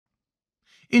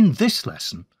In this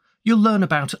lesson, you'll learn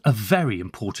about a very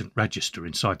important register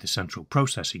inside the central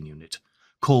processing unit,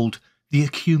 called the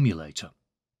accumulator.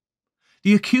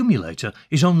 The accumulator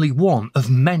is only one of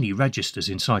many registers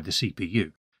inside the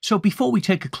CPU, so before we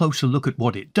take a closer look at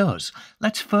what it does,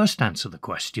 let's first answer the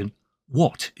question,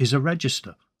 what is a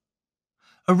register?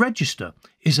 A register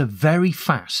is a very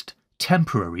fast,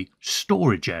 temporary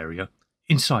storage area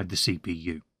inside the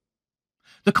CPU.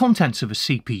 The contents of a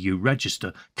CPU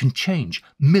register can change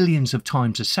millions of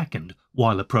times a second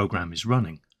while a program is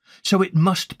running, so it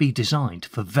must be designed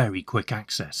for very quick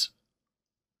access.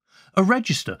 A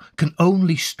register can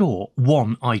only store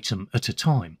one item at a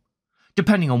time.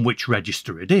 Depending on which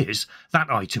register it is, that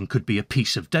item could be a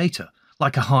piece of data,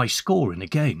 like a high score in a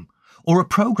game, or a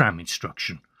program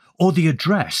instruction, or the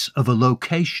address of a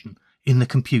location in the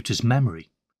computer's memory.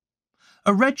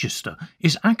 A register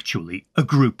is actually a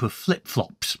group of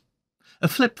flip-flops. A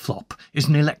flip-flop is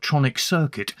an electronic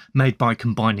circuit made by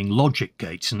combining logic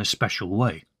gates in a special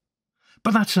way.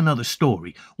 But that's another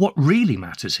story. What really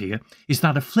matters here is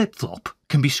that a flip-flop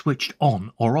can be switched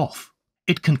on or off.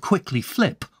 It can quickly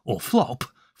flip or flop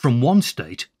from one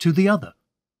state to the other.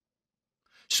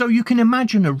 So you can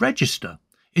imagine a register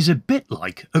is a bit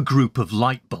like a group of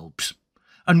light bulbs.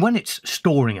 And when it's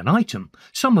storing an item,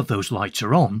 some of those lights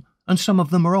are on and some of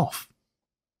them are off.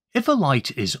 If a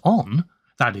light is on,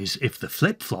 that is, if the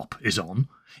flip-flop is on,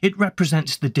 it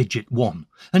represents the digit 1,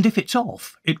 and if it's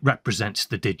off, it represents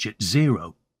the digit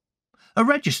 0. A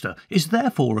register is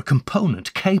therefore a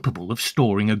component capable of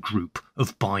storing a group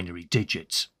of binary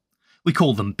digits. We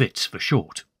call them bits for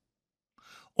short.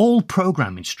 All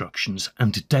program instructions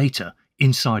and data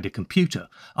inside a computer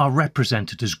are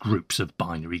represented as groups of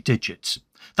binary digits.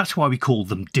 That's why we call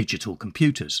them digital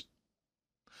computers.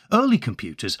 Early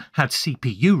computers had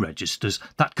CPU registers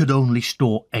that could only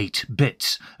store 8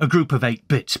 bits. A group of 8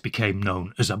 bits became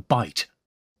known as a byte.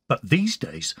 But these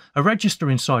days, a register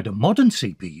inside a modern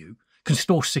CPU can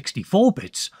store 64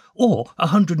 bits or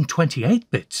 128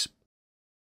 bits.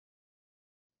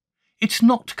 It's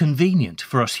not convenient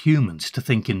for us humans to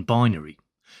think in binary,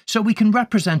 so we can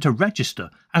represent a register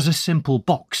as a simple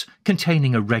box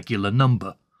containing a regular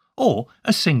number, or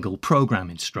a single program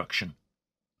instruction.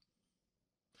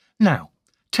 Now,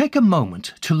 take a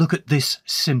moment to look at this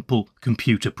simple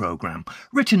computer program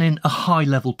written in a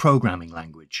high-level programming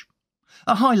language.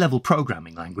 A high-level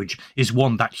programming language is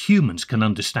one that humans can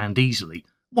understand easily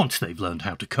once they've learned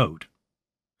how to code.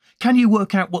 Can you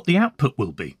work out what the output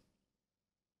will be?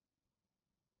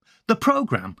 The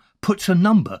program puts a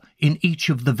number in each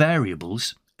of the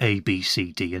variables A, B,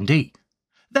 C, D and E.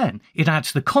 Then it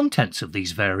adds the contents of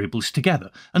these variables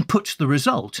together and puts the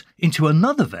result into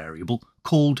another variable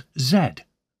called Z.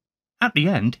 At the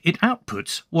end, it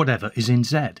outputs whatever is in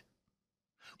Z.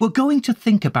 We're going to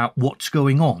think about what's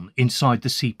going on inside the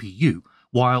CPU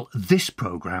while this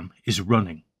program is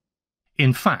running.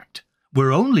 In fact,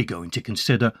 we're only going to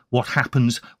consider what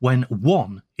happens when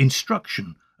one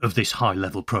instruction of this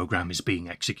high-level program is being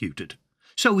executed,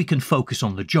 so we can focus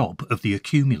on the job of the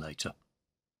accumulator.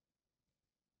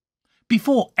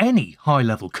 Before any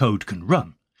high-level code can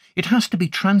run, it has to be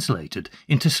translated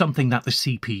into something that the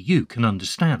CPU can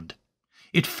understand.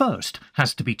 It first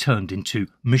has to be turned into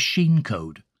machine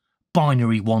code,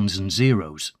 binary ones and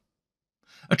zeros.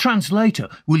 A translator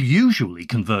will usually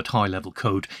convert high-level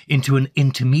code into an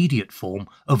intermediate form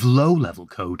of low-level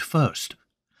code first,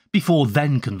 before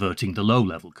then converting the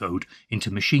low-level code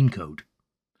into machine code.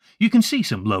 You can see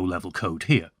some low-level code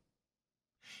here.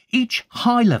 Each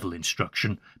high-level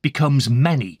instruction becomes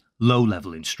many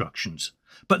low-level instructions,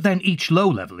 but then each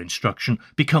low-level instruction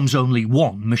becomes only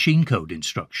one machine code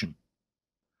instruction.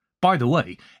 By the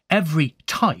way, every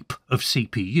type of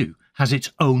CPU has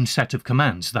its own set of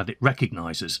commands that it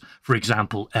recognizes, for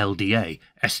example LDA,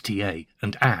 STA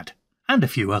and add, and a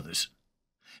few others.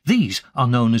 These are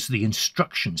known as the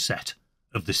instruction set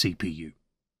of the CPU.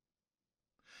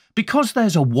 Because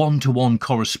there's a one-to-one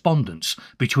correspondence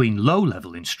between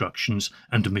low-level instructions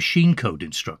and machine code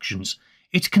instructions,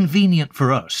 it's convenient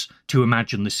for us to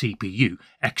imagine the CPU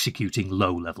executing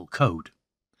low-level code.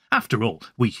 After all,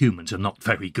 we humans are not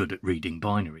very good at reading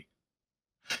binary.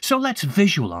 So let's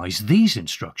visualize these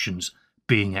instructions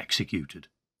being executed.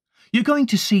 You're going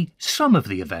to see some of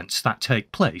the events that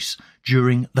take place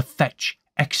during the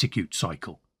fetch-execute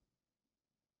cycle.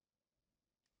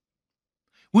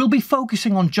 We'll be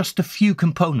focusing on just a few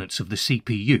components of the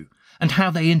CPU and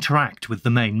how they interact with the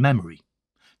main memory,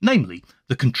 namely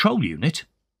the control unit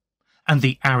and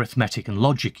the Arithmetic and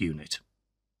Logic Unit.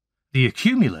 the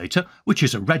accumulator, which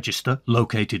is a register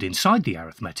located inside the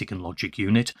Arithmetic and Logic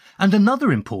Unit, and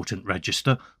another important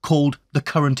register called the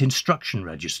current instruction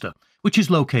register, which is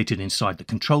located inside the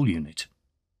control unit.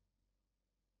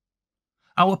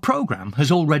 Our program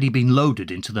has already been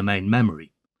loaded into the main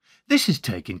memory. This is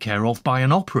taken care of by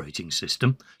an operating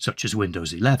system, such as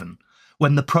Windows 11,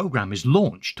 when the program is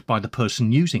launched by the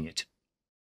person using it.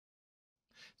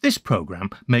 This program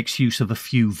makes use of a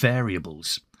few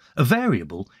variables. A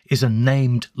variable is a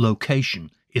named location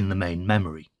in the main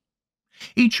memory.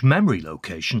 Each memory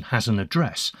location has an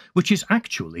address, which is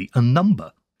actually a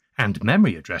number, and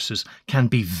memory addresses can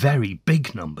be very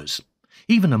big numbers.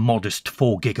 Even a modest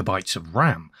 4 GB of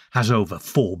RAM has over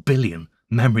 4 billion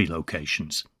memory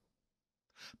locations.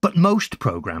 But most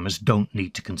programmers don't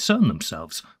need to concern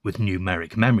themselves with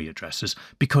numeric memory addresses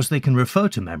because they can refer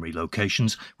to memory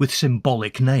locations with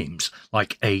symbolic names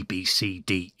like A, B, C,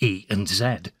 D, E and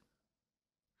Z.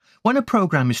 When a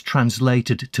program is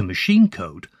translated to machine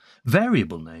code,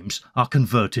 variable names are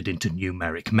converted into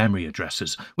numeric memory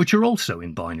addresses, which are also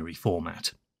in binary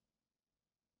format.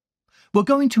 We're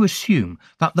going to assume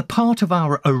that the part of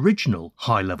our original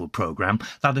high-level program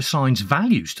that assigns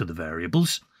values to the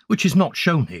variables, which is not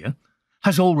shown here,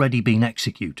 has already been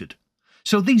executed.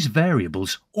 So these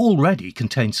variables already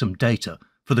contain some data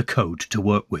for the code to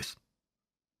work with.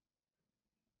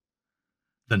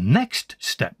 The next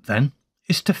step, then,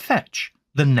 is to fetch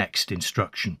the next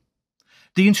instruction.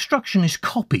 The instruction is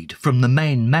copied from the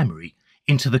main memory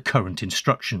into the current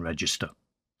instruction register.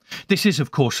 This is,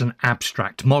 of course, an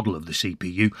abstract model of the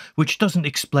CPU, which doesn't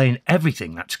explain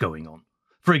everything that's going on.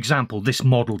 For example, this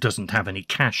model doesn't have any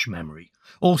cache memory.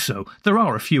 Also, there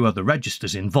are a few other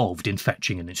registers involved in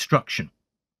fetching an instruction.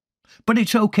 But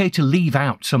it's okay to leave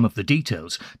out some of the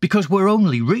details, because we're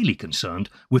only really concerned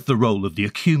with the role of the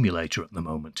accumulator at the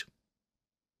moment.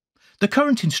 The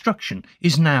current instruction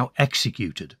is now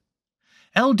executed.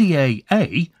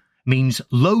 LDA-A means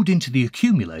load into the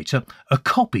accumulator a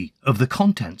copy of the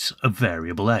contents of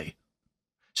variable A.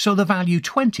 So the value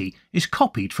 20 is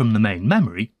copied from the main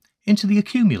memory into the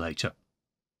accumulator.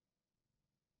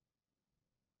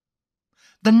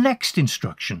 The next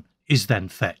instruction is then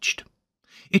fetched.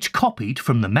 It's copied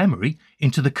from the memory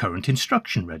into the current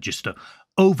instruction register,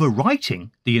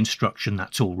 overwriting the instruction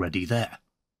that's already there.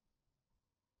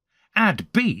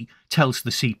 Add B tells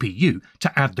the CPU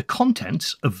to add the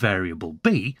contents of variable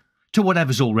B to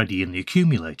whatever's already in the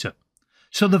accumulator,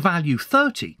 so the value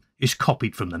 30 is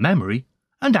copied from the memory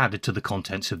and added to the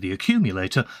contents of the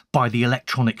accumulator by the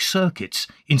electronic circuits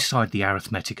inside the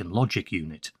Arithmetic and Logic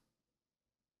Unit.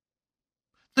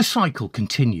 The cycle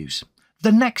continues.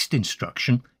 The next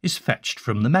instruction is fetched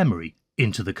from the memory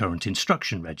into the current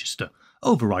instruction register,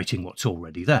 overwriting what's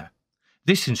already there.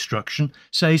 This instruction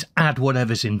says add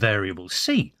whatever's in variable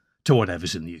C to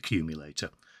whatever's in the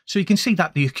accumulator. So you can see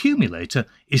that the accumulator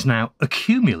is now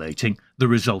accumulating the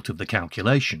result of the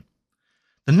calculation.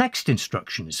 The next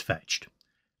instruction is fetched.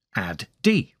 Add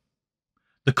D.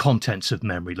 The contents of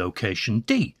memory location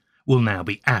D will now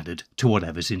be added to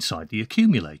whatever's inside the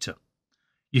accumulator.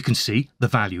 You can see the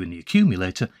value in the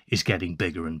accumulator is getting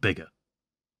bigger and bigger.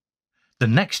 The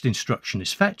next instruction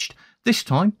is fetched. This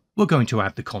time we're going to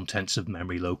add the contents of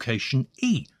memory location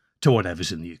E to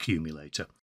whatever's in the accumulator.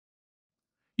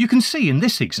 You can see in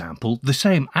this example the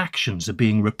same actions are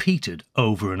being repeated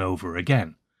over and over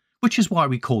again, which is why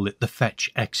we call it the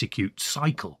fetch-execute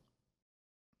cycle.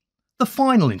 The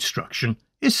final instruction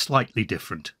is slightly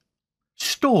different.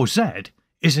 Store Z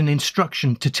is an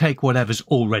instruction to take whatever's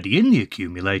already in the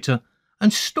accumulator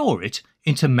and store it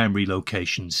into memory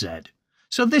location Z.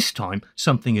 So this time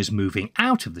something is moving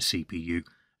out of the CPU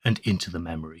and into the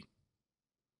memory.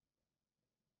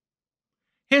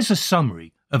 Here's a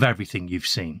summary of everything you've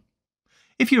seen.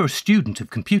 If you're a student of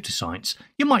computer science,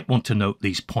 you might want to note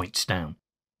these points down.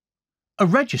 A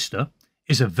register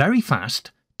is a very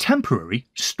fast, temporary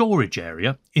storage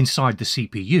area inside the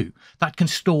CPU that can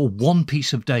store one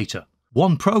piece of data,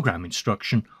 one program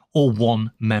instruction, or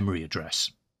one memory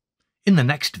address. In the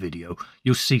next video,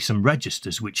 you'll see some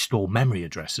registers which store memory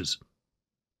addresses.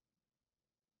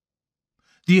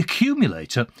 The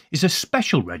accumulator is a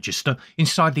special register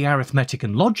inside the Arithmetic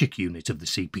and Logic Unit of the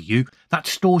CPU that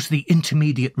stores the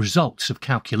intermediate results of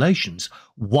calculations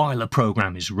while a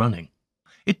program is running.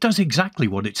 It does exactly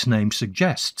what its name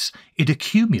suggests. It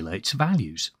accumulates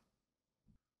values.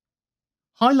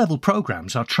 High-level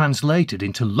programs are translated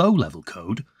into low-level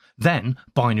code, then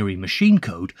binary machine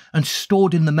code, and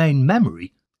stored in the main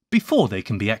memory before they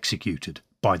can be executed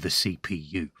by the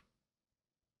CPU.